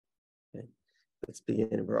Let's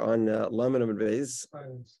begin. We're on Lamed Amud Beis.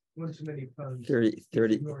 One too many puns.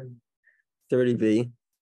 30b.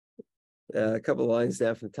 A couple of lines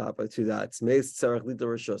down from the top by 2 dots. So we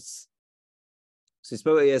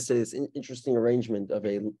spoke about yesterday this interesting arrangement of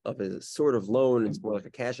a sort of loan. It's more like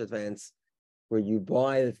a cash advance, where you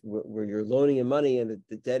buy, where you're loaning him money, and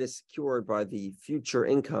the debt is secured by the future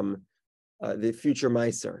income, the future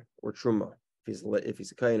meiser or truma, if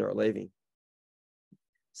he's a kohen or a levi.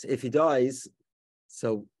 So if he dies,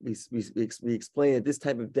 so we explain that this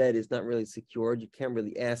type of debt is not really secured. You can't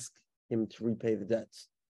really ask him to repay the debts.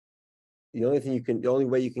 The only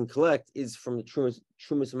way you can collect is from the trumas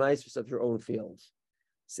meisers of your own fields.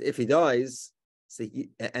 So if he dies,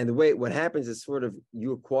 what happens is sort of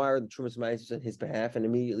you acquire the trumas meisers on his behalf and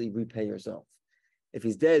immediately repay yourself. If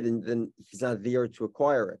he's dead, then he's not there to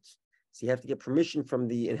acquire it. So you have to get permission from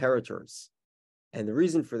the inheritors. And the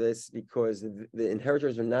reason for this is because the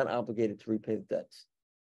inheritors are not obligated to repay the debt.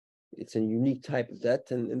 It's a unique type of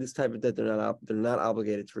debt, and in this type of debt, they're not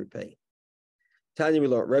obligated to repay. Tanya, we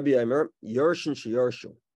learn Rabbi Aimer Yorshin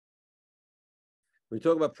Sheyorshu. We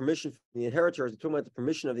talk about permission from the inheritors. We're talking about the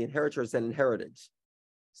permission of the inheritors that inherited.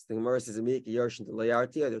 So the Gemara says, "Amik Yorshin to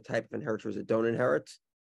Layarti." Are there type of inheritors that don't inherit?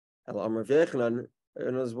 What do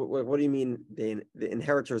you mean the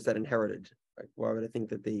inheritors that inherited? Like, why would I think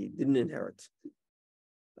that they didn't inherit?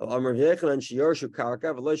 It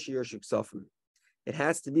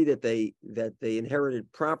has to be that they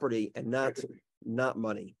inherited property and not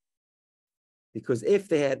money. Because if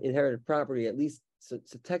they had inherited property, at least so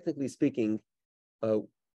technically speaking,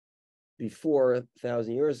 before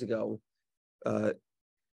 1,000 years ago,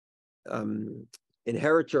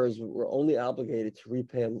 inheritors were only obligated to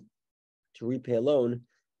repay a loan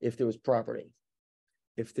if there was property.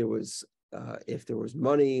 If there was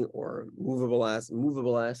money or movable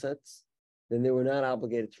assets, then they were not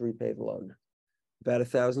obligated to repay the loan. About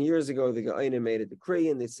 1,000 years ago, the Geina made a decree,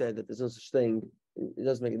 and they said that there's no such thing. It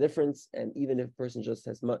doesn't make a difference, and even if a person just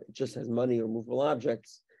has money or movable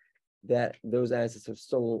objects, that those assets are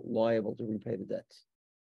still liable to repay the debt.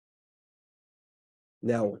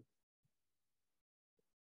 Now,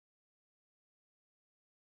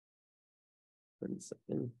 one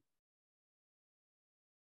second.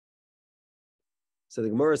 So the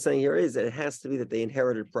Gemara is saying here is that it has to be that they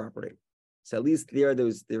inherited property. So at least there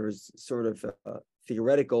was sort of a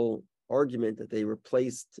theoretical argument that they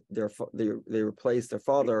replaced their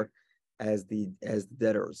father as the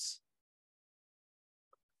debtors.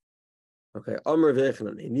 Okay, Amr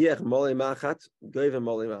v'echnan iniach molei machat goyve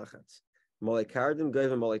molei machat molei kardim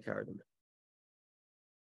goyve molei kardim.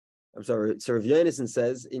 I'm sorry. So Rav Yonason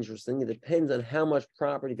says, interesting. It depends on how much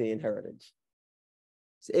property they inherited.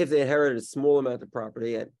 So if they inherited a small amount of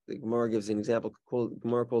property, and the Gemara gives an example. The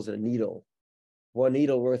Gemara calls it a needle. One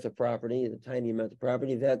needle worth of property, a tiny amount of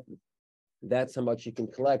property. That's how much you can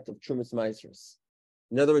collect of trumas meisers.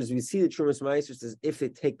 In other words, we see the trumas meisers as if they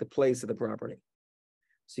take the place of the property.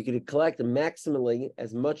 So you can collect maximally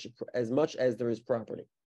as much as there is property.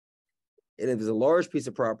 And if there's a large piece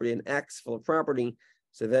of property, an axe full of property,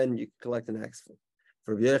 so then you can collect an axe full.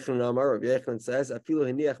 For Rabbi Yehudah says, "Afilu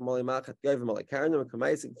hiniach molei machat goyve molei kardim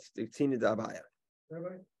k'maisik tina d'abaya."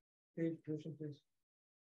 Rabbi, page, please.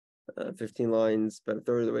 15 lines, about a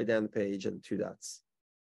third of the way down the page, and 2 dots.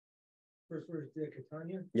 First word is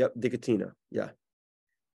Dikatanya? Yep, Dikatina, yeah.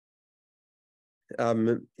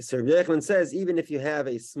 So Rabbi Yehudah says, even if you have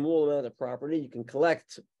a small amount of property, you can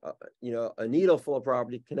collect, a needle full of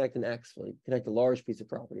property, connect an axe full, connect a large piece of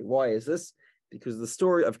property. Why is this? Because the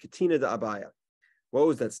story of Katina d'Abaya. What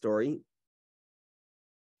was that story?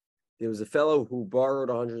 There was a fellow who borrowed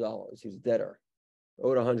 $100. He was a debtor,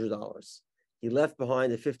 owed $100. He left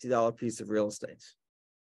behind a $50 piece of real estate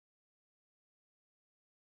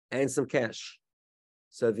and some cash.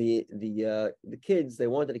 So the kids, they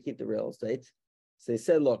wanted to keep the real estate. So they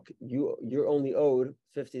said, "Look, you're only owed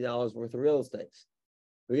 $50 worth of real estate.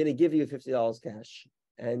 We're going to give you $50 cash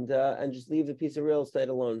and just leave the piece of real estate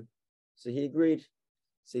alone." So he agreed.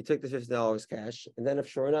 So he took the $50 cash, and then, if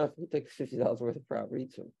sure enough, he took $50 worth of property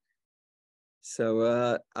too.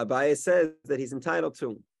 So Abaye says that he's entitled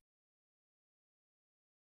to.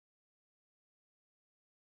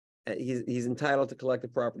 He's entitled to collect the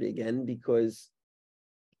property again because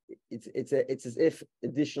it's as if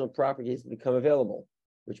additional property has become available,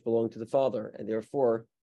 which belong to the father, and therefore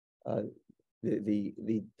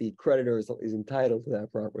the creditor is entitled to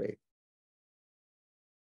that property.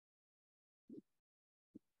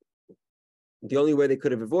 The only way they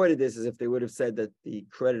could have avoided this is if they would have said that the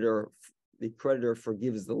creditor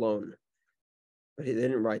forgives the loan. But they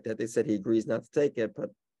didn't write that. They said he agrees not to take it,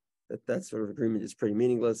 but that sort of agreement is pretty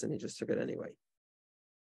meaningless, and he just took it anyway.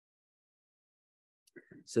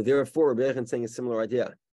 So therefore, Rabbi Yechon saying a similar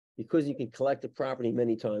idea. Because you can collect a property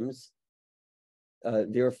many times,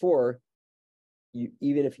 therefore,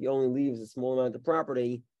 even if he only leaves a small amount of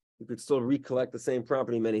property, you could still recollect the same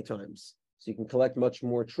property many times. So you can collect much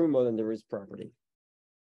more truma than there is property.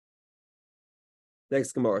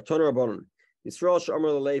 Next Gemara, Toner Rabbanon. Yisrael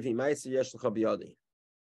she'amar leLevi ma'aser yesh l'cha biyadi.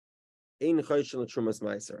 Ein choshen l'trumas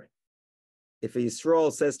ma'aser. If a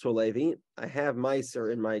Yisrael says to a Levi, I have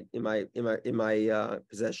ma'aser in my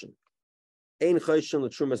possession. Ein choshen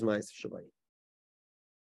l'trumas ma'aser shabbai.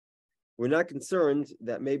 We're not concerned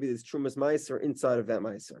that maybe there's trumas ma'aser inside of that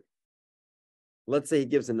ma'aser. Let's say he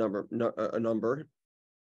gives a number.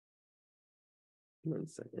 1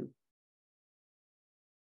 second.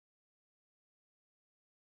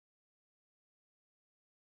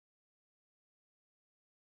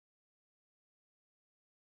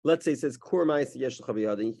 Let's say it says Kur Ma'aser Yesh L'cha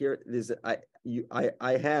Biyadi. Here, there's I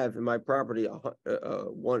have in my property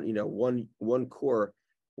one core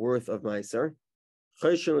worth of Ma'aser.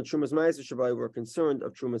 Choshen l'trumas Ma'aser Shabbai. We're concerned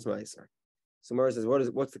of trumas Ma'aser. So Mara says,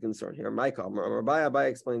 what's the concern here? Abai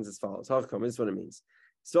explains as follows. This is what it means.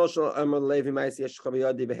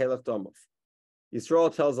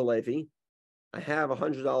 Yisrael tells a Levi, I have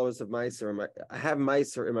 $100 of Ma'aser I have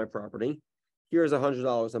Ma'aser in my property. Here's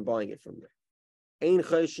 $100. I'm buying it from you. Ein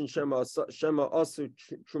choshen shema asu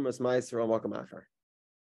trumas Ma'aser al makam acher.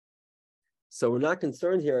 So we're not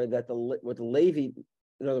concerned here that what the Levi,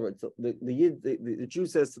 in other words, the Jew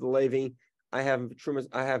says to the Levi, I have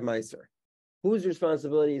Ma'aser. Whose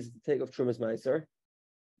responsibility is to take off trumas Ma'aser?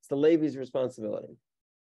 It's the Levi's responsibility.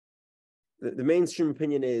 The mainstream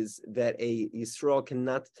opinion is that a Yisrael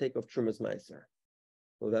cannot take off trumas Ma'aser.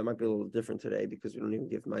 Well, that might be a little different today because we don't even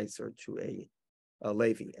give Ma'aser to a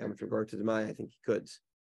Levi. And with regard to the Maya, I think he could.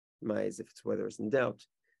 Maya is if it's whether it's in doubt.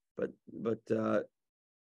 But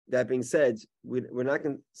that being said, we're not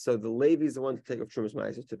going. So the Levi is the one to take off trumas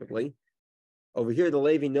Ma'aser typically. Over here, the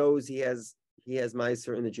Levi knows he has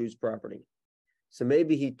Ma'aser in the Jew's property. So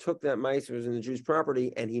maybe he took that Ma'aser in the Jew's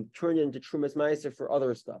property and he turned it into trumas Ma'aser for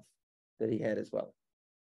other stuff that he had as well.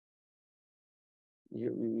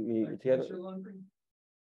 You together?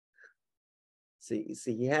 See,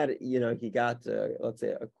 he had, he got, let's say,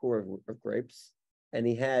 a core of grapes, and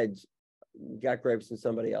he got grapes from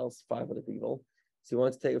somebody else, 5 other people. So he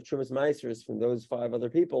wants to take off trumas Ma'asers from those 5 other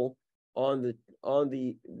people on the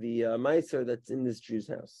Ma'aser that's in this Jew's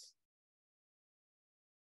house.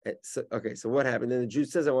 So what happened? Then the Jew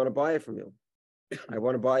says, I want to buy it from you. I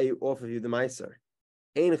want to buy off of you the Ma'aser.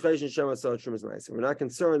 We're not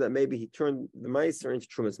concerned that maybe he turned the Ma'aser into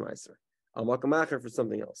trumas Ma'aser. Al makam acher for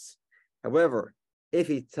something else. However, if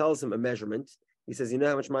he tells him a measurement, he says, you know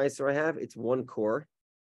how much Ma'aser I have? It's 1 core.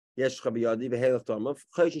 Then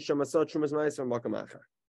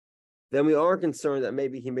we are concerned that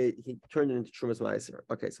maybe he turned it into trumas Ma'aser.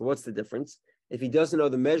 Okay, so what's the difference? If he doesn't know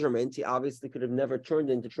the measurement, he obviously could have never turned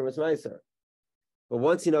it into trumas Ma'aser. But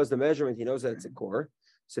once he knows the measurement, he knows that it's a core.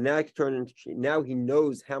 So now he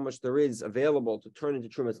knows how much there is available to turn into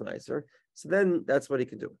trumas Ma'aser. So then that's what he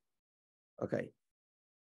could do. Okay.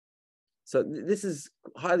 So this is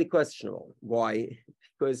highly questionable. Why?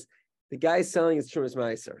 Because the guy's selling his trumas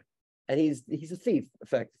Ma'aser, and he's a thief,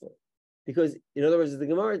 effectively. Because in other words, the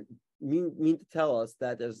Gemara mean to tell us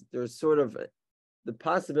that there's sort of the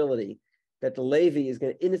possibility that the Levi is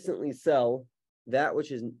going to innocently sell that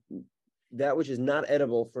which is not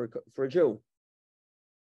edible for a Jew,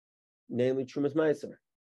 namely trumas Ma'aser.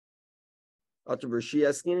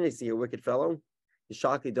 He's a wicked fellow.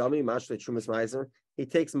 He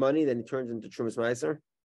takes money, then he turns into trumas Ma'aser.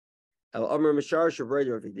 Misharsh,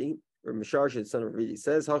 the son of Ravidi,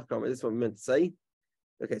 says, this is what we meant to say.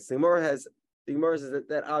 Okay, so the Gemara says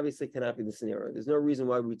that obviously cannot be the scenario. There's no reason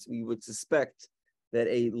why we would suspect that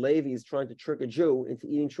a Levi is trying to trick a Jew into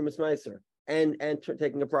eating trumas Ma'aser and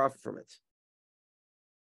taking a profit from it.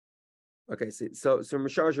 Okay, so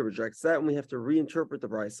Misharsh rejects that, and we have to reinterpret the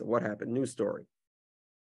brisa. What happened? New story.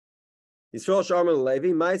 Yisrael Sharma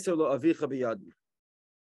Levi, Ma'aser lo avicha biyadi.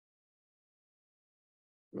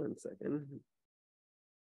 1 second.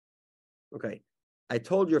 Okay, I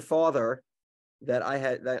told your father that I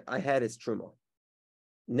had his truma.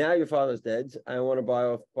 Now your father's dead. I want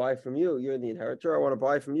to buy from you. You're the inheritor. I want to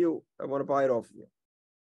buy from you. I want to buy it off of you.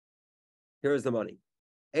 Here's the money.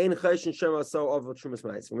 We're not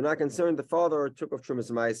concerned the father took off trumas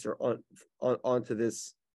Ma'aser onto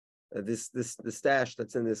this the stash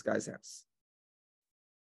that's in this guy's house.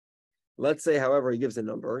 Let's say, however, he gives a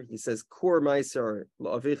number. He says, Kor Ma'aser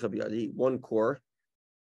la'avicha biyadi, 1 core.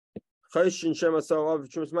 We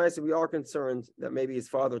are concerned that maybe his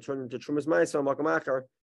father turned into trumas Ma'aser al makam acher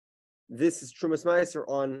this is Trumas Meiser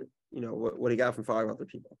on, what he got from 5 other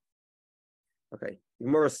people. Okay,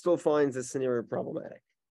 Gemara still finds this scenario problematic.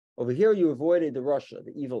 Over here, you avoided the Russia,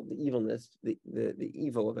 the evilness, the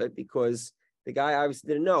evil of it, because the guy obviously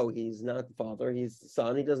didn't know. He's not the father, he's the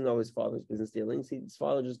son. He doesn't know his father's business dealings. His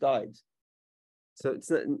father just died. So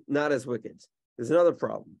it's not as wicked. There's another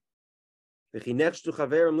problem.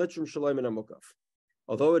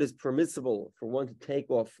 Although it is permissible for one to take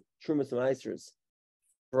off Trumas Meisers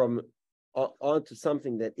from onto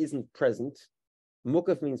something that isn't present,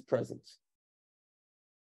 mukaf means present.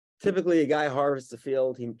 Typically, a guy harvests a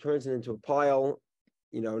field, he turns it into a pile,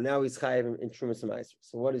 now he's chayav in Trumas Meiser.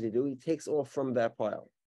 So what does he do? He takes off from that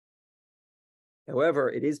pile. However,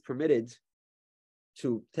 it is permitted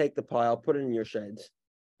to take the pile, put it in your shed,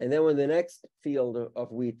 and then when the next field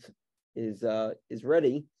of wheat is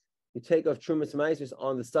ready, you take off Trumas Meisers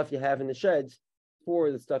on the stuff you have in the shed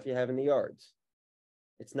for the stuff you have in the yards.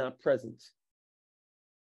 It's not present.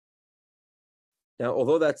 Now,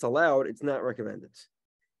 although that's allowed, it's not recommended.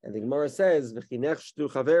 And the Gemara says, you're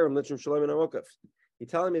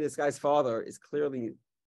telling me this guy's father is clearly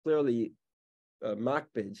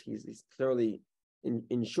makbid. He's clearly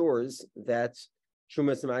ensures that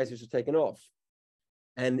Trumas and Meisers are taken off.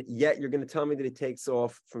 And yet you're going to tell me that he takes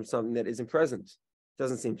off from something that isn't present.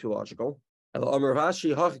 Doesn't seem too logical. So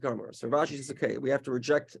Rashi says, okay, we have to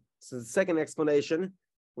reject. So the second explanation,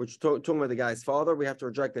 which talking about the guy's father, we have to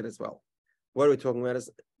reject it as well. What are we talking about? Is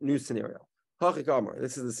new scenario.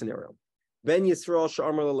 This is the scenario. Ben Yisrael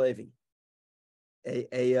Sha'amar Levi.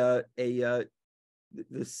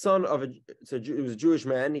 The son of it was a Jewish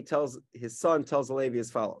man. His son tells the Levi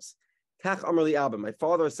as follows: Kach Amar li Abba, my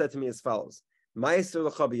father said to me as follows: Ma'aser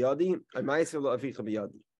l'cha biyadi, ma'aser l'avicha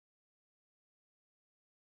biyadi.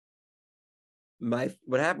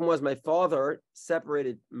 What happened was my father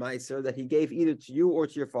separated Ma'aser that he gave either to you or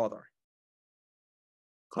to your father.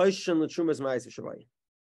 Kaishan l'trumas Ma'aser shavai.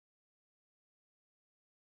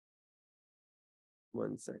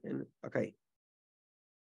 One second. Okay.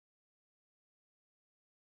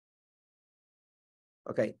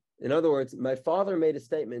 In other words, my father made a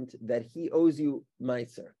statement that he owes you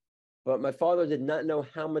Meiser, but my father did not know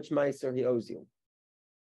how much Meiser he owes you.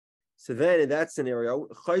 So then in that scenario,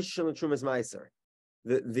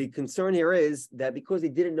 the concern here is that because he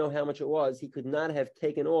didn't know how much it was, he could not have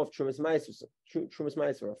taken off Trumas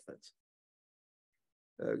Meiser off that.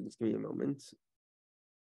 Just give me a moment.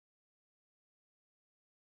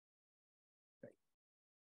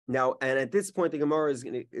 Now, and at this point, the Gemara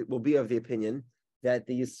it will be of the opinion that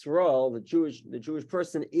the Yisrael, the Jewish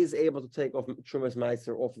person, is able to take off Trumas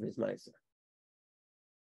Meiser off of his Meiser.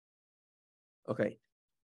 Okay,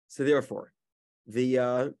 so therefore,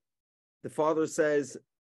 the father says,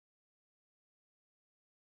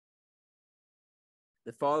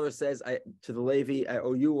 to the Levi, I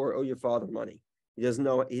owe you or owe your father money. He doesn't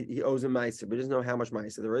know, he owes him Meiser, but he doesn't know how much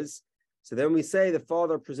Meiser there is. So then we say the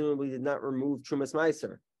father presumably did not remove Trumas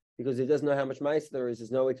Meiser, because he doesn't know how much Meiser there is.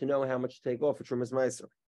 There's no way to know how much to take off for Trumas Meiser.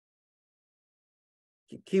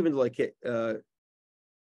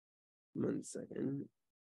 One second.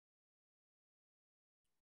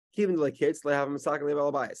 Since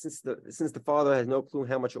the father has no clue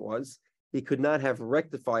how much it was, he could not have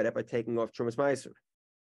rectified it by taking off Trumas Meiser.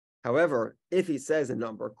 However, if he says a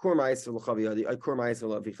number,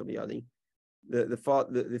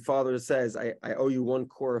 the father says, I owe you 1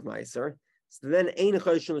 core of Meiser. So then, ein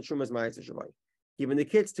choshen l'trumas Meiser shavai. Given the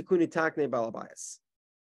kids tikuni takne balabayas.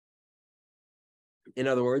 In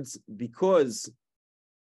other words, because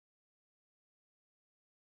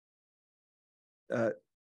the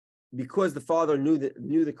father knew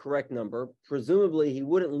the correct number, presumably he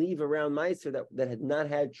wouldn't leave around Meiser that had not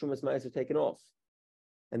had Trumas Meiser taken off,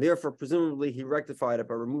 and therefore presumably he rectified it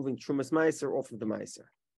by removing Trumas Meiser off of the Meiser.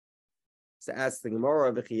 So ask the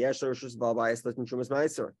Gemara, v'chiyesh l'rishus balabayas l'tin Trumas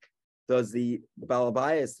Meiser. Does the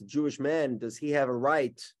Balabayas, the Jewish man, does he have a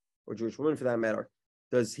right, or Jewish woman for that matter,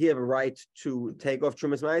 does he have a right to take off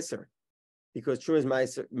Trumas Meiser? Because Trumas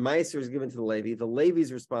Meiser is given to the Levi. The Levi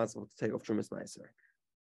is responsible to take off Trumas Meiser.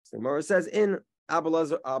 So the Gemara says in Abba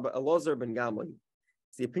Elazar ben Gamla.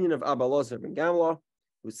 It's the opinion of Abba Elazar ben Gamla,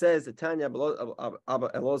 who says the Tanya Abba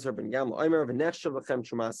Elazar ben Gamla. Omer v'nechshav lechem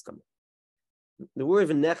trumaschem. The word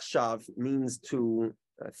v'nechshav means to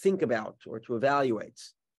think about or to evaluate.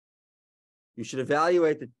 You should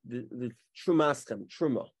evaluate the trumaschem,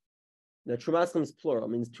 truma. Now, trumaschem is plural,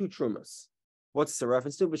 means 2 trumas. What's the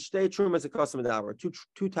reference to? B'shtei trumas akasam adavar,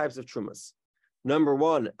 two types of trumas. Number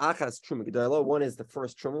 1, achas truma gedola. One is the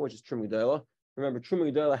first truma, which is truma gedola. Remember,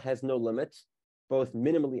 truma gedola has no limit, both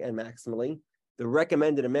minimally and maximally. The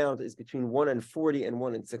recommended amount is between 1 and 40 and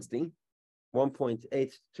 1 and 60.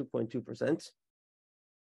 1.8 to 2.2%.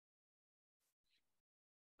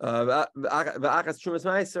 And then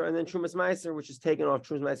Trumas Meiser, which is taken off.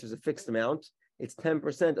 Trumas Meiser is a fixed amount. It's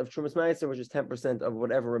 10% of Trumas Meiser, which is 10% of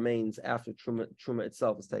whatever remains after Truma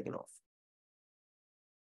itself is taken off.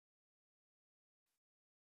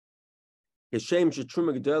 Just like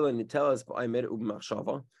Truma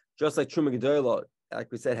Gedola,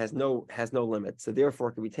 like we said, has no limit. So therefore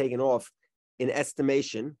it can be taken off in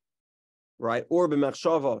estimation, right? Or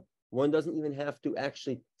b'machshava, one doesn't even have to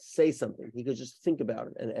actually say something. He could just think about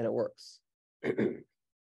it and it works.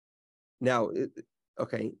 Now,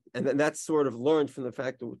 okay, and then that's sort of learned from the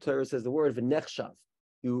fact that Torah says the word v'nechshav.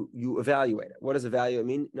 You evaluate it. What does evaluate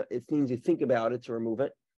mean? It means you think about it to remove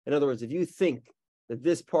it. In other words, if you think that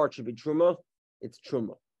this part should be truma, it's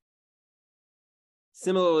truma.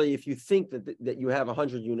 Similarly, if you think that you have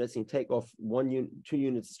 100 units and you take off 1 unit, 2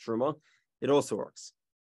 units is truma, it also works.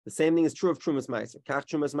 The same thing is true of trumas meiser. Kach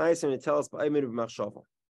trumas meiser, and it tells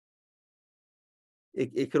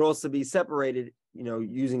it could also be separated,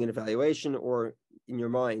 using an evaluation or in your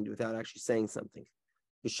mind without actually saying something.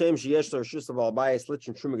 Just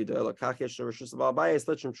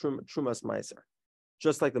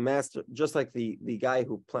like the master, just like the guy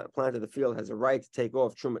who planted the field has a right to take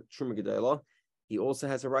off truma gedola, he also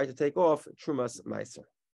has a right to take off trumas meiser.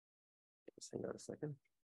 Just hang on a second.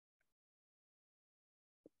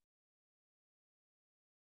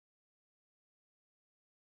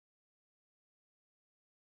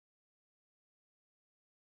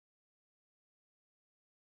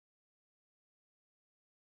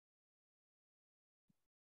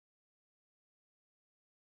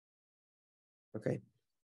 Okay,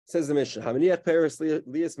 says the Mishnah.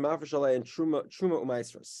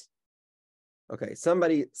 Okay,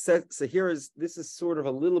 somebody said. So this is sort of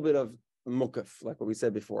a little bit of mukaf, like what we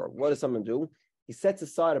said before. What does someone do? He sets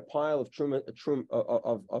aside a pile of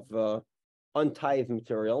untithed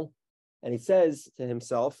material, and he says to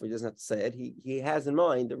himself, he doesn't have to say it. He has in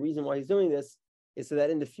mind the reason why he's doing this is so that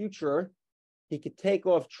in the future he could take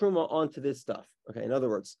off truma onto this stuff. Okay, in other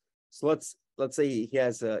words, so let's say he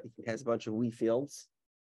has a bunch of wheat fields.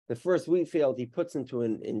 The first wheat field he puts into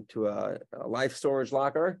a life storage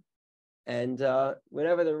locker, and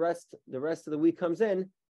whenever the rest of the wheat comes in, it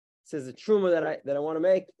says the truma that I want to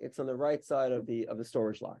make, it's on the right side of the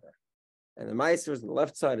storage locker, and the meiser is on the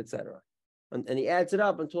left side, etc. And he adds it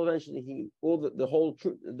up until eventually the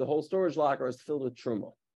whole storage locker is filled with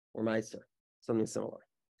truma or meiser, something similar.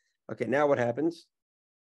 Okay, now what happens?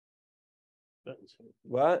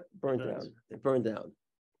 What? Burned down. It burned down.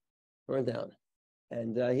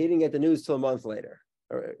 And he didn't get the news till a month later.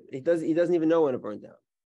 Or he doesn't even know when it burned down.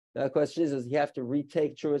 Now the question is, does he have to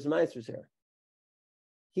retake Trumas Meisers here?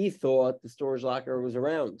 He thought the storage locker was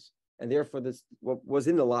around, and therefore what was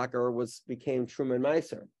in the locker became Truma and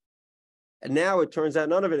Meiser. And now it turns out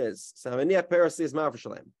none of it is. So he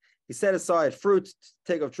set aside fruit to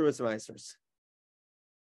take off Trumas and Meisers.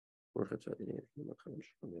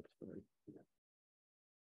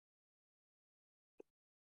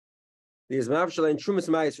 These mavshalim trumas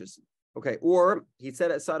meisers. Okay, or he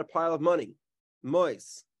set aside a pile of money,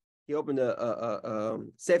 mois. He opened a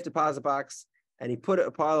safe deposit box and he put a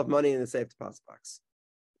pile of money in the safe deposit box.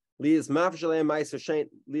 Lias mavshalim meiser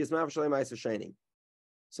sheni.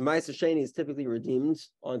 So meiser sheni is typically redeemed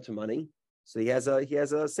onto money. So he has a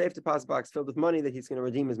safe deposit box filled with money that he's going to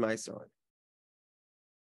redeem his meiser on.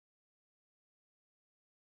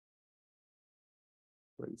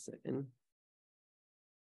 One second.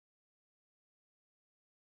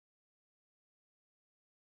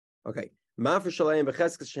 Okay, he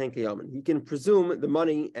can presume the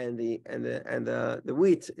money and the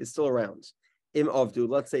wheat is still around. Im avdu,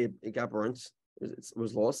 let's say it got burnt, it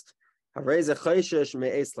was lost.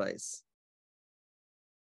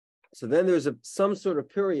 So then there's some sort of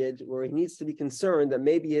period where he needs to be concerned that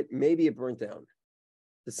maybe it burnt down.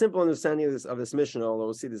 The simple understanding of this mission, although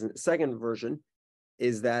we'll see this in the second version,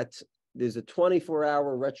 is that there's a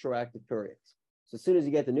 24-hour retroactive period. So as soon as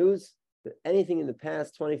you get the news, that anything in the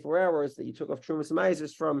past 24 hours that you took off Trumas and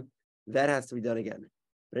Meisers from, that has to be done again.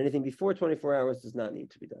 But anything before 24 hours does not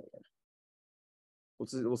need to be done again.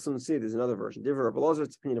 We'll soon see there's another version. Rabbi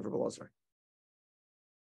opinion of Rabbi Elazar.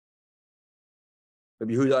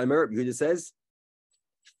 Rabbi Yehudah says,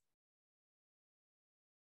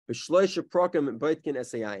 Rabbi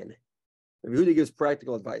Yehudah gives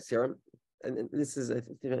practical advice here. And this is, I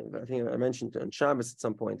think I mentioned on Shabbos at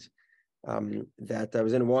some point, that I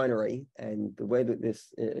was in a winery, and the way that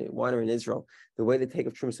this winery in Israel, the way they take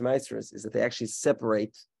of Trumas Meisers is that they actually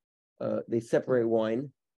separate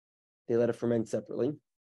wine. They let it ferment separately.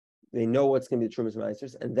 they know what's going to be the Trumas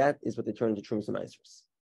Meisters, and that is what they turn into Trumas Meisters.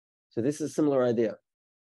 So this is a similar idea,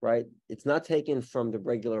 right? It's not taken from the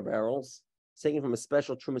regular barrels; it's taken from a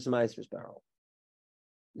special Trumas Meisters barrel.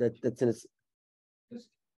 That's in its. Just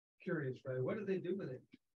curious, right? What do they do with it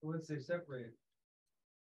once they separate it?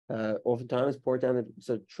 Oftentimes poured down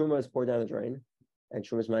so Truma is poured down the drain, and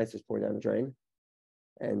Trumas Meiser is poured down the drain,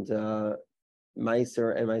 and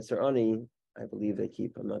Meiser and Meiser Ani, I believe they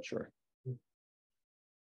keep. I'm not sure.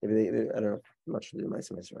 Maybe they I don't know. I'm not sure they do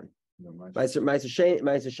Meiser Ani. No,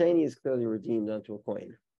 Meiser Sheni is clearly redeemed onto a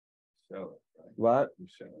coin. sell it, right? What? You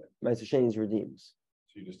sell it. Meiser Sheni is redeemed.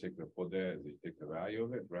 So you just take the poder, you take the value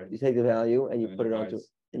of it, right? You take the value and you And put then it you onto buy-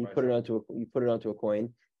 and you buy put it onto a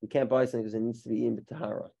coin. You can't buy something because it needs to be eaten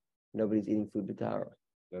b'tahara. Nobody's eating food b'tahara.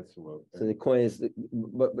 That's what. So the coin is,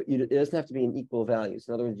 but it doesn't have to be in equal values.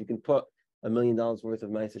 In other words, you can put $1 million worth of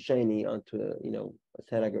Meiser Sheni onto a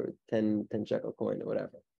 10 shekel coin or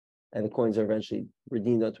whatever, and the coins are eventually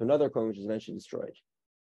redeemed onto another coin, which is eventually destroyed.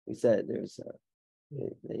 We said there's I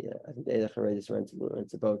think the Eidach Haredis rents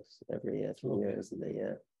a boat every 3 years, and they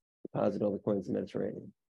deposit all the coins in the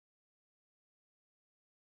Mediterranean.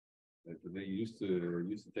 They used to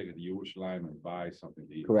take it to Yerushalayim and buy something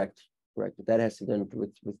to eat. Correct. But that has to be done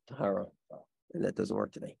with tahara, and that doesn't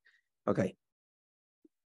work today. Okay.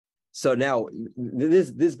 So now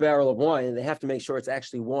this barrel of wine, they have to make sure it's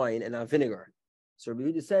actually wine and not vinegar. So Rabbi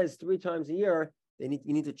Yehudah says 3 times a year you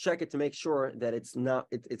need to check it to make sure that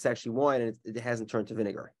it's actually wine and it hasn't turned to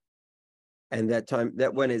vinegar. And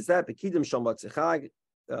when is that? The kidum shambat zechag.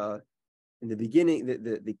 In the beginning,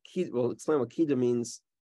 the kid will explain what kidum means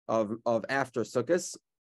of after Sukkot.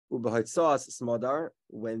 Ubahaitzas smadar,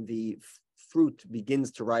 when the fruit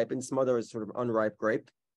begins to ripen. Smadar is sort of unripe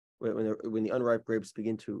grape, when the unripe grapes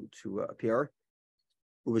begin to appear.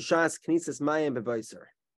 Ubashas knisas mayim bebaiser.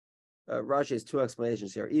 Rashi has 2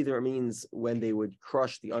 explanations here. Either it means when they would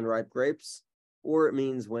crush the unripe grapes, or it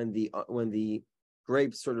means when the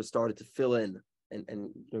grapes sort of started to fill in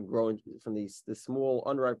and grow into, from the small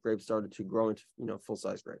unripe grapes started to grow into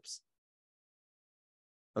full-size grapes.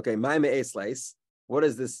 Okay, my me'esleis. What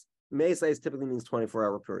is this? Me'esleis typically means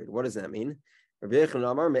 24-hour period. What does that mean? It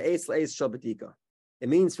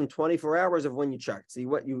means from 24 hours of when you checked. See,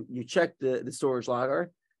 what you checked the storage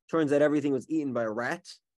lager. Turns out everything was eaten by a rat.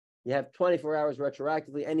 You have 24 hours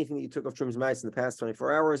retroactively. Anything that you took off Trumas Meis in the past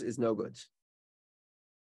 24 hours is no good.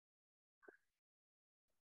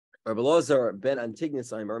 Rabbi Elazar ben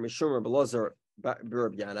Antignus Aimer, Mishum Rabbi Elazar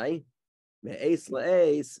B'Rab Yanai, Me'es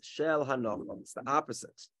La'es Shel Hanocham. It's the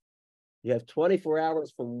opposite. You have 24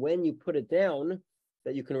 hours from when you put it down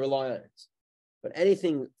that you can rely on it. But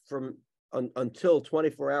anything from until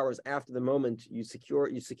 24 hours after the moment you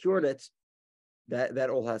secured it,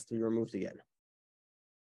 that all has to be removed again.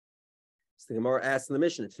 So the Gemara asks in the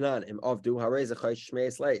Mishnah,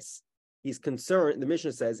 he's concerned. The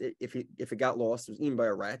Mishnah says if it got lost, it was eaten by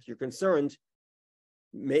a rat, you're concerned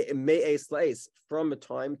from a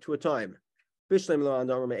time to a time.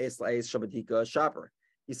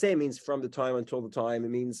 You say it means from the time until the time. It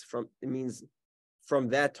means from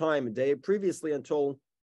that time, a day previously until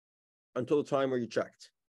the time where you checked.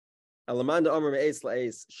 However,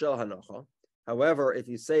 if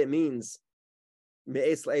you say it means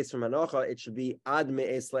me'es la'es from hanacha, it should be ad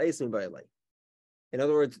me'es la'es mi'bayalei. In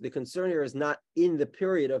other words, the concern here is not in the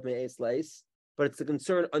period of me'es la'es, but it's the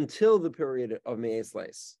concern until the period of me'es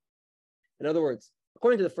la'es. In other words,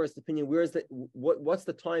 according to the first opinion, what's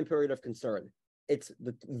the time period of concern? It's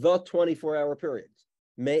the 24-hour period.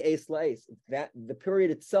 Me'es la'es. That the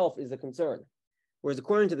period itself is the concern. Whereas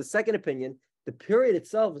according to the second opinion, the period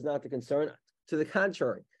itself is not the concern. To the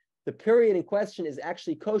contrary, the period in question is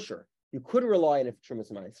actually kosher. You could rely on it for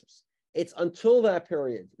Trumas Meisers. It's until that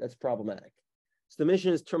period that's problematic. So the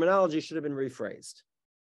Mishnah's terminology should have been rephrased.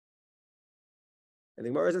 And the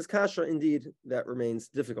Gemara says kasha, indeed, that remains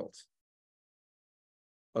difficult.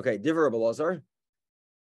 Okay, Divrei Rabbi Elazar.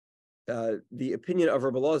 The opinion of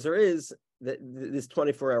Rabbi Elazar is that this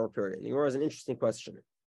 24-hour period. The Gemara has an interesting question.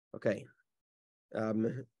 Okay.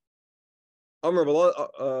 Amr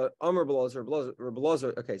Belazar.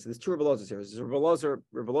 Okay, so there's 2 Rabbi Elazars here. There's Rabbi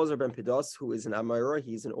Elazar ben Pidas, who is an Amayra.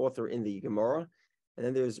 He's an author in the Gemara, and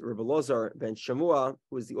then there's Rabbi Elazar ben Shamua,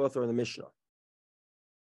 who is the author in the Mishnah.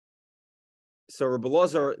 So Rabbi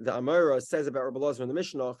Elazar, the Amayra, says about Rabbi Elazar in the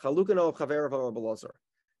Mishnah, Chalukan al Chaver of Rabbi Elazar.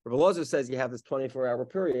 Rabbi Elazar says you have this 24-hour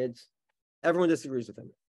period. Everyone disagrees with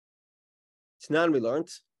him. Tanan, we learned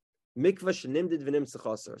mikvah shenimdid v'nim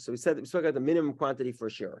sechasar. So we spoke about the minimum quantity for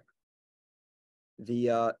a share.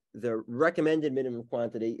 The recommended minimum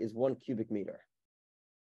quantity is 1 cubic meter,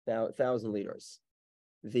 1,000 liters.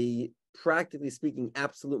 The practically speaking,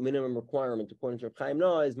 absolute minimum requirement according to Reb Chaim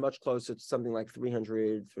Nah is much closer to something like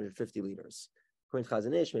 300, 350 liters. According to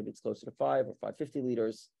Chazon Ish, maybe it's closer to 5 or 550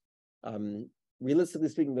 liters. Realistically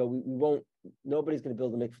speaking, though, we won't. Nobody's going to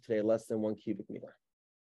build a mikveh today less than 1 cubic meter.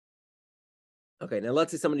 Okay, now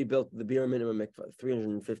let's say somebody built the bare minimum mikveh,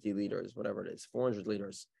 350 liters, whatever it is, 400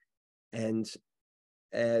 liters, and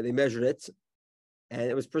they measured it, and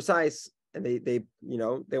it was precise. And they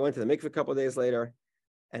went to the mikveh a couple of days later,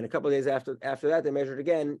 and a couple of days after that they measured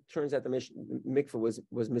again. Turns out the mikveh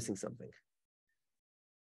was missing something.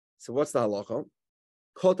 So what's the halacha?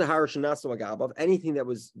 Kol tahara shenasu agabav, anything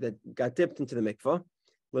that got dipped into the mikveh,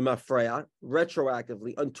 lemafreya,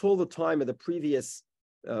 retroactively until the time of the previous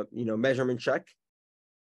measurement check.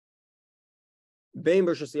 Bein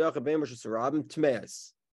b'shasiyach, bein b'shasarabim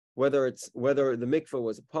tmeas. Whether the mikveh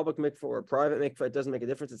was a public mikveh or a private mikveh, it doesn't make a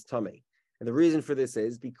difference. It's tummy. And the reason for this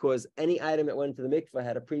is because any item that went into the mikveh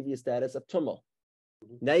had a previous status of tumah.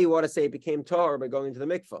 Now you want to say it became tahor by going into the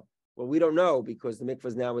mikveh. Well, we don't know because the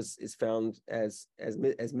mikveh now is found as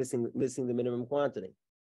missing the minimum quantity.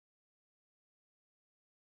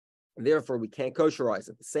 And therefore, we can't kosherize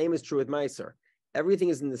it. The same is true with meiser. Everything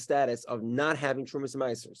is in the status of not having trumas and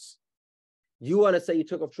meisers. You want to say you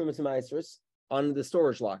took off trumas and meisers on the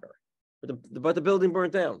storage locker, but the building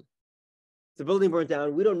burnt down. The building burnt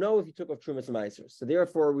down. We don't know if you took off trumas and meisers. So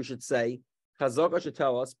therefore, we should say Chazaka should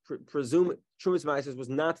tell us presume trumas and meisers was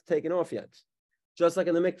not taken off yet. Just like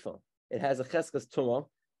in the mikveh, it has a cheskas tumah.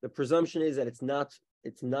 The presumption is that it's not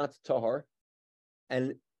tahor,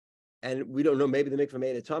 and we don't know. Maybe the mikveh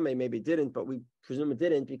made it tameh, maybe it didn't, but we presume it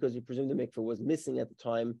didn't because we presume the mikveh was missing at the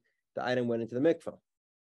time the item went into the mikveh.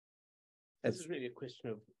 This is really a question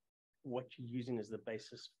of what you're using as the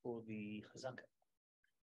basis for the chazaka,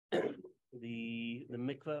 the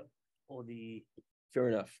mikveh or the. Fair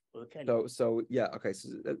enough. So yeah, okay. So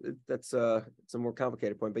that's it's a more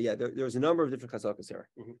complicated point, but yeah, there's a number of different chazakas here.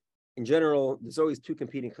 Mm-hmm. In general, there's always two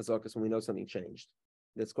competing chazakas when we know something changed.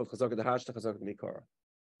 That's called chazaka dahash to chazaka mikara.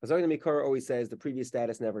 Chazaka mikara always says the previous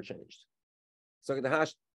status never changed. Chazaka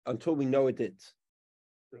dahash until we know it did.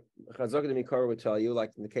 Chazaka mikara would tell you,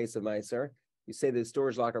 like in the case of Meiser, you say the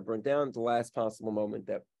storage locker burnt down at the last possible moment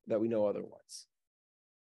that we know otherwise.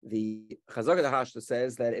 The Chazaka Dahashta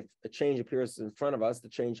says that if a change appears in front of us, the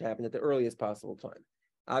change happened at the earliest possible time.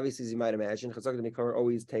 Obviously, as you might imagine, Chazaka Mikara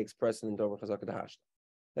always takes precedent over Chazaka Dahashta.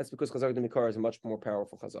 That's because Chazaka Mikara is a much more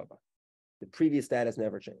powerful Chazaka. The previous status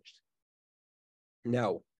never changed.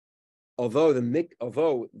 Now, although the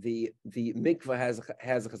mikveh has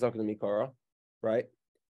a Chazaka Mikara, right?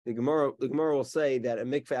 The Gemara will say that a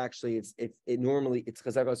mikveh actually normally it's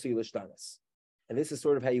Chazaka Suyilishtanis. And this is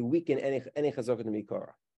sort of how you weaken any Chazaka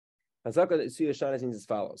Mikara. Chazaka Suyilishtanis means as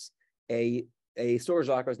follows: a storage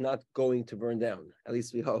locker is not going to burn down. At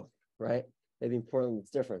least we hope, right? Maybe in Portland it's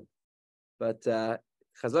different, but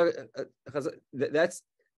Chazaka that's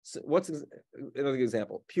what's another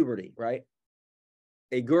example? Puberty, right?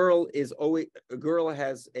 A girl has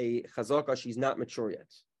a Chazaka. She's not mature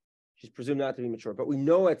yet. She's presumed not to be mature, but we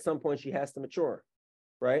know at some point she has to mature,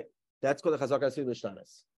 right? That's called the Chazaka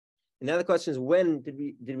Suyilishtanis. And now the question is, when did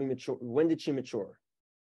we mature? When did she mature?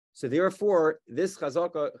 So therefore, this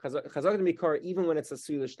chazaka mikar, even when it's a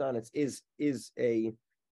suyilishtanis, is a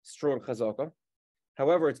strong chazaka.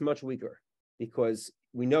 However, it's much weaker because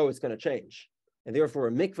we know it's going to change, and therefore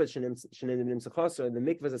a mikvah the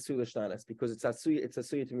mikvah is a suyilishtanis because it's a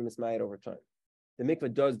suya to be mismayed over time. The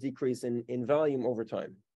mikvah does decrease in volume over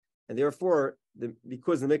time, and therefore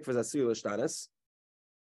because the mikvah is a suyilishtanis,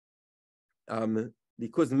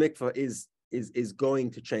 because the mikvah is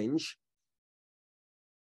going to change.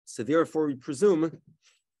 So therefore we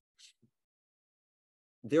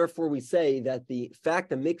say that the fact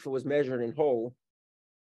the mikvah was measured in whole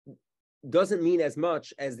doesn't mean as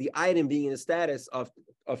much as the item being in a status of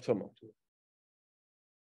tumah.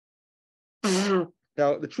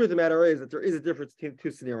 Now, the truth of the matter is that there is a difference between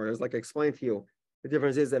two scenarios. Like I explained to you, the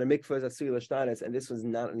difference is that a mikvah is a suyilishtanis and this was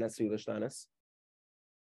not a suyilishtanis.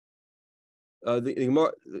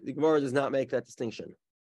 The Gemara does not make that distinction.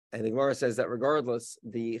 And the Gemara says that regardless,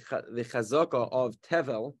 the chazaka of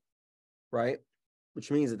tevel, right,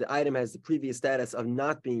 which means that the item has the previous status of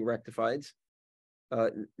not being rectified,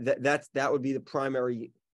 that would be the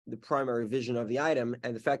primary vision of the item,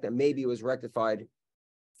 and the fact that maybe it was rectified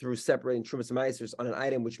through separating trumas and meisers on an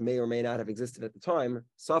item which may or may not have existed at the time,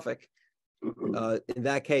 suffix. In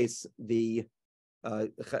that case, the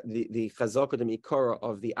chazaka de mikara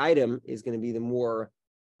of the item is going to be the more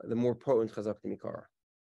potent chazaka de mikara.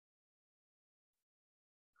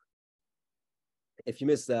 If you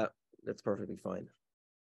missed that, that's perfectly fine.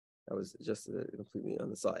 That was just completely on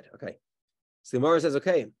the side. Okay. So the Gemara says,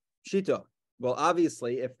 okay, Shita. Well,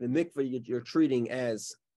 obviously, if the mikveh you're treating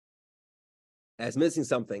as missing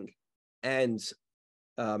something, and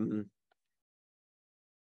in other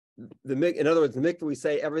words, the mikveh we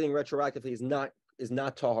say everything retroactively is not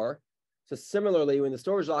tahar. So similarly, when the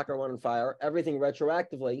storage locker went on fire, everything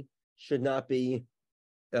retroactively should not be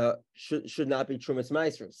trumas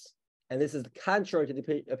meisers. And this is contrary to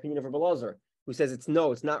the opinion of Rabbi Elazar, who says it's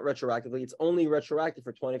not retroactively, it's only retroactive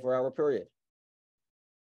for 24-hour period.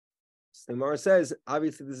 So the Gemara says,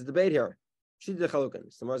 obviously there's a debate here. So the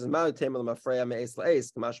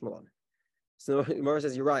Gemara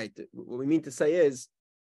says, you're right. What we mean to say is,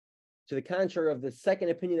 to the contrary of the second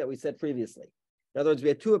opinion that we said previously. In other words, we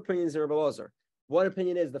had two opinions in Rabbi Elazar. One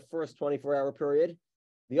opinion is the first 24-hour period.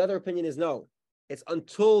 The other opinion is no. It's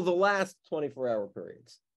until the last 24-hour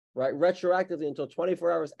periods, right? Retroactively until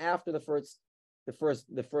 24 hours after the first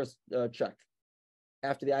check,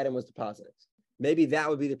 after the item was deposited. Maybe that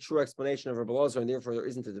would be the true explanation of Rabbi Elazar, and therefore there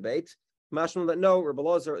isn't a debate. Mashma that no, Rabbi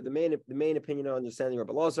Elazar, the main opinion of understanding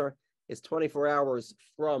Rabbi Elazar is 24 hours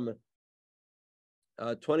from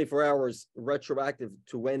 24 hours retroactive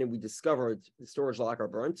to when we discovered the storage locker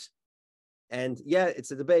burnt. And yeah, it's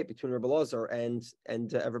a debate between Rabbi Elazar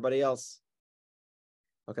and everybody else.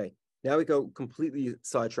 Okay, now we go completely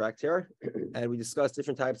sidetracked here, and we discuss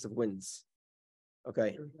different types of winds.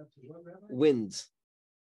 Okay, winds.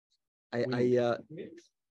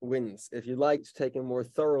 Winds. If you'd like to take a more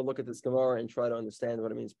thorough look at this Gemara and try to understand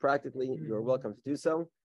what it means practically, you're welcome to do so.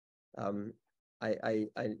 I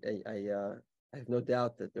have no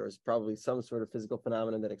doubt that there is probably some sort of physical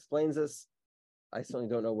phenomenon that explains this. I certainly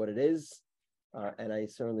don't know what it is, and I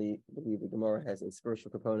certainly believe the Gemara has a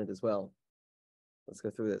spiritual component as well. Let's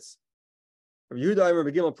go through this. Rabbi Yehudah, I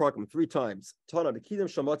remember Gimel Prakim 3 times. Tana b'kidem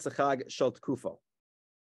shel matzah chag shel tkufa.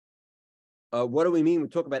 What do we mean? We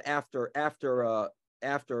talk about after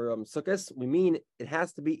Sukkot. We mean it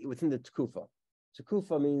has to be within the tkufa.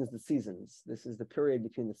 Tkufa means the seasons. This is the period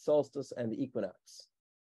between the solstice and the equinox.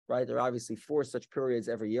 Right? There are obviously 4 such periods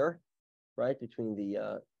every year, right? Between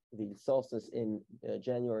the solstice in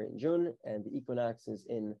January and June, and the equinox is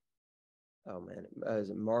in is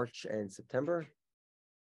it March and September?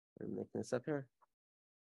 I'm making this up here.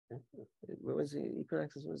 What was the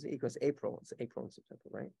equinox? What was the equinox? April. It's April and September,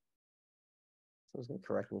 right? Someone's going to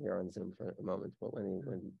correct me here on Zoom for a moment. But when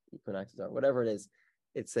the equinoxes are, whatever it is,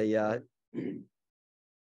 it's a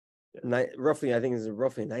roughly. I think it's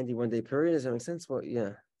roughly a 91-day period. Does that make sense? Well,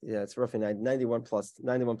 yeah, it's roughly 91 plus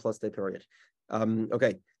day period.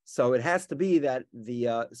 Okay, so it has to be that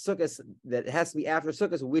the Sukkot, that it has to be after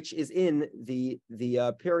Sukkot, which is in the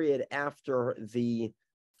period after the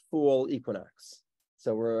fall equinox.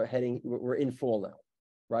 So we're in fall now,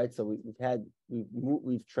 right? So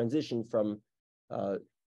we've transitioned from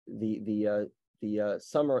the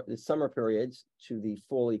summer periods to the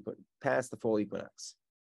fall past the fall equinox.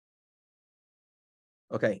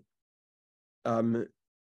 Okay.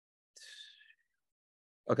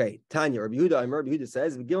 Okay, Tanya, Rabbi Yehudah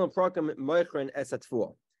says, "V'gilon prakam moichren es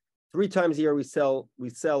hatfuah." 3 times a year we sell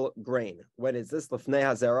grain. When is this? Lefnei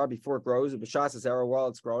hazera, before it grows, b'shas hazera, while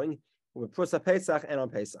it's growing, u'b'prus Pesach, and on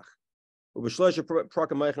Pesach. U'b'shlosh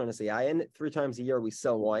prakam moichren es yayin. 3 times a year we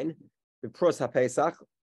sell wine. B'prus Pesach,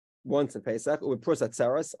 once in Pesach, u'b'prus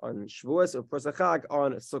hatzeres on Shavuos, u'b'prus Chag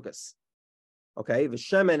on Sukkos. Okay,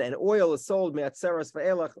 v'shemen and oil is sold me'atzeres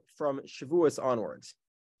va'elach from Shavuos onwards.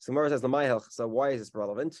 So Gemara says, so why is this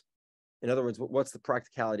relevant? In other words, what's the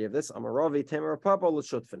practicality of this? Amaravi Tamer Papal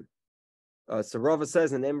L'Shutfin. So Rava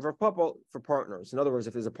says in the name of our Papal for partners. In other words,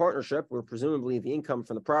 if there's a partnership where presumably the income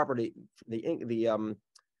from the property, the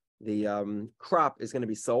crop is going to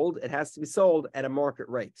be sold, it has to be sold at a market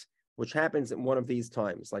rate, which happens in one of these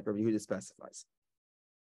times, like Rabbi Yehudah specifies.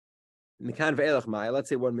 Mikan ve'elach maya. Let's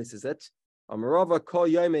say one misses it. Amarava kol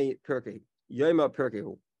yomei perkei, yoma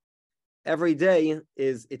perkehu. Every day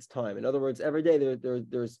is its time. In other words, every day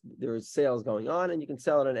there's sales going on, and you can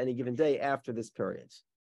sell it on any given day after this period.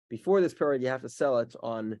 Before this period, you have to sell it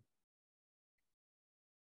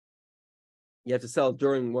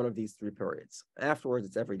during one of these 3 periods. Afterwards,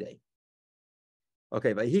 it's every day.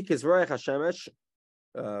 Okay,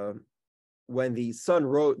 when the sun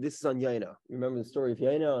rose, this is on Yaina. Remember the story of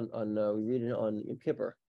Yaina we read it on Yom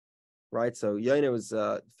Kippur, right? So Yaina was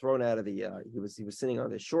thrown out of the. He was sitting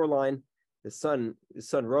on the shoreline. The sun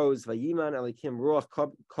rose. Vayiman alikim ruach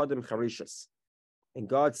kodem charishas, and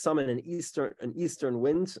God summoned an eastern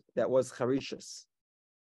wind that was charishas.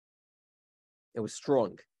 It was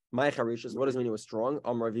strong. My charishas. What does it mean it was strong?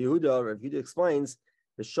 Rav Yehudah explains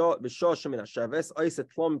it's a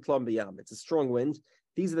strong wind.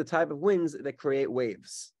 These are the type of winds that create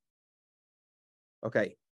waves.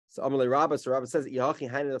 Okay, so Amalei Rabbah, so Rabbah says, it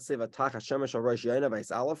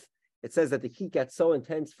says that the heat got so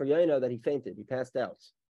intense for Yaina that he fainted, he passed out.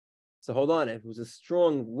 So hold on, if it was a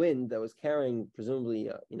strong wind that was carrying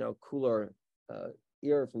presumably, cooler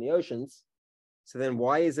air from the oceans, so then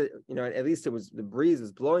why is it, at least it was, the breeze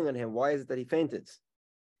was blowing on him, why is it that he fainted?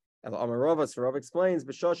 So Rav explains,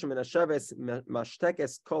 this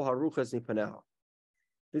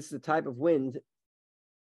is the type of wind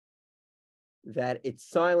that it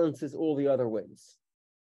silences all the other winds.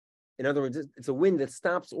 In other words, it's a wind that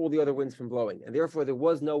stops all the other winds from blowing, and therefore there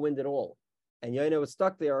was no wind at all. And Yaina was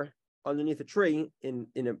stuck there underneath a tree in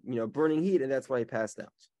a burning heat, and that's why he passed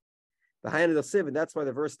out. Behind the sieve, and that's why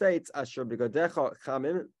the verse states, "Asher begodecha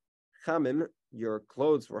chamim, your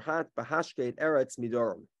clothes were hot. Bahashkeit eretz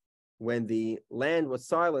midorim, when the land was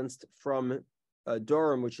silenced from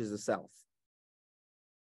Dorim, which is the south."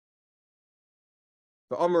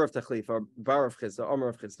 The Omer of Tachlif, or Bar of Chizda, Omer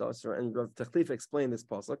of Chizda, and Rav Tachlif explained this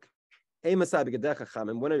pasuk. Emasai begodecha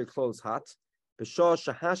chamim, when are your clothes hot?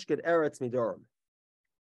 B'shah shahashkeit eretz midorim.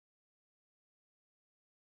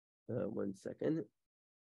 1 second.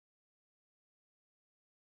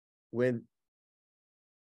 When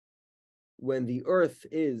the earth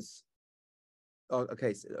is, oh,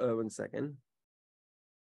 okay, so, 1 second.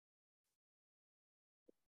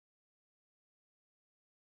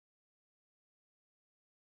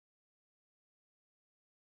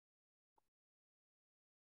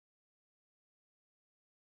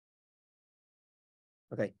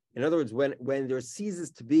 Okay. In other words, when there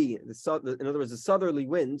ceases to be in other words, the southerly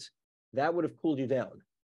wind, that would have cooled you down.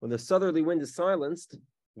 When the southerly wind is silenced,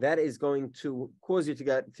 that is going to cause you to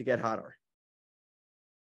get hotter.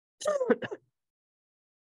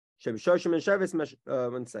 1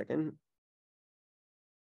 second.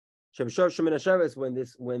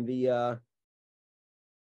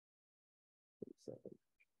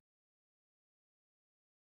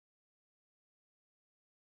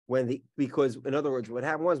 Because in other words, what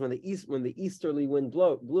happened was when the easterly wind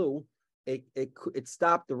blew, it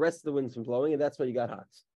stopped the rest of the winds from blowing, and that's why you got hot.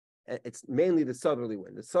 It's mainly the southerly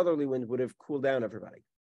wind. The southerly wind would have cooled down everybody.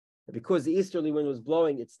 And because the easterly wind was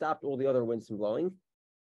blowing, it stopped all the other winds from blowing,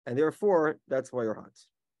 and therefore that's why you're hot.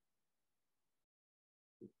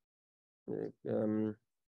 We'll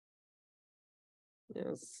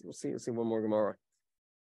see one more Gemara.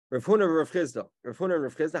 Rav Huna and Rav Chizda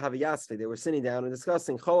have a yasvi. They were sitting down and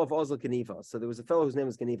discussing Cholav Ozel Geniva. So there was a fellow whose name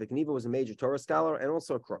was Geniva. Geniva was a major Torah scholar and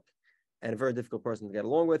also a crook, and a very difficult person to get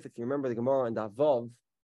along with. If you remember the Gemara on Daf Vav,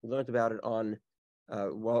 we learned about it on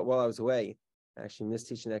while I was away. I actually missed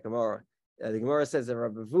teaching that Gemara. The Gemara says that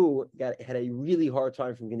Rabbi Vu had a really hard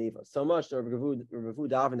time from Geniva, so much that Rabbi Vu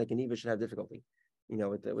davened that Geniva should have difficulty,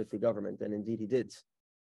 with the government, and indeed he did.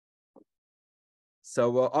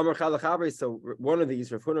 So Amar Chalachabri, so one of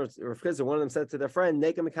these, Rav Huna, Rav Chizda, one of them said to their friend,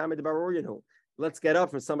 Neka Mekamed Barurinu, let's get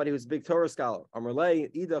up from somebody who's a big Torah scholar. Amar Lei,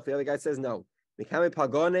 Idach, the other guy says no. Mekamed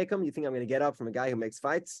Pagon Nekum, you think I'm going to get up from a guy who makes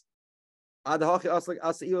fights? Adahachi Aslik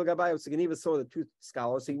Asaiel Gabai, so Geniva saw the two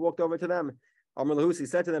scholars, so he walked over to them. Amar Lahus, he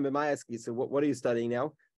said to them, B'mayaski, so what are you studying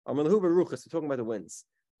now? Amar Lahu Beruchas, we're talking about the winds.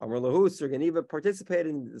 Amar Lahus, so Geniva participated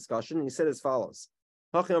in the discussion, and he said as follows.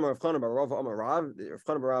 Rav Rava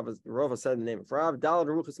said in the name of Rav,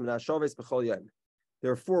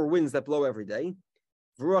 there are 4 winds that blow every day.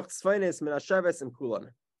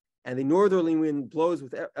 And the northerly wind blows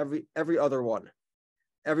with every other one.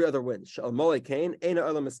 Every other wind.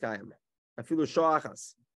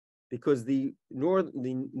 Because the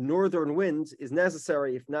northern wind is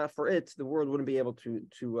necessary. If not for it, the world wouldn't be able to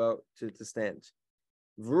stand.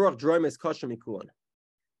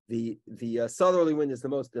 The southerly wind is the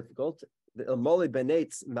most difficult. If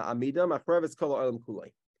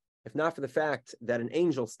not for the fact that an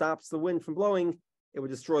angel stops the wind from blowing, it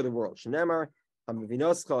would destroy the world.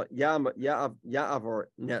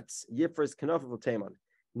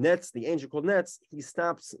 Nets, the angel called Nets, he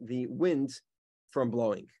stops the wind from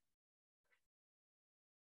blowing.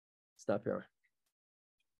 Stop here.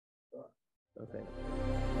 Okay.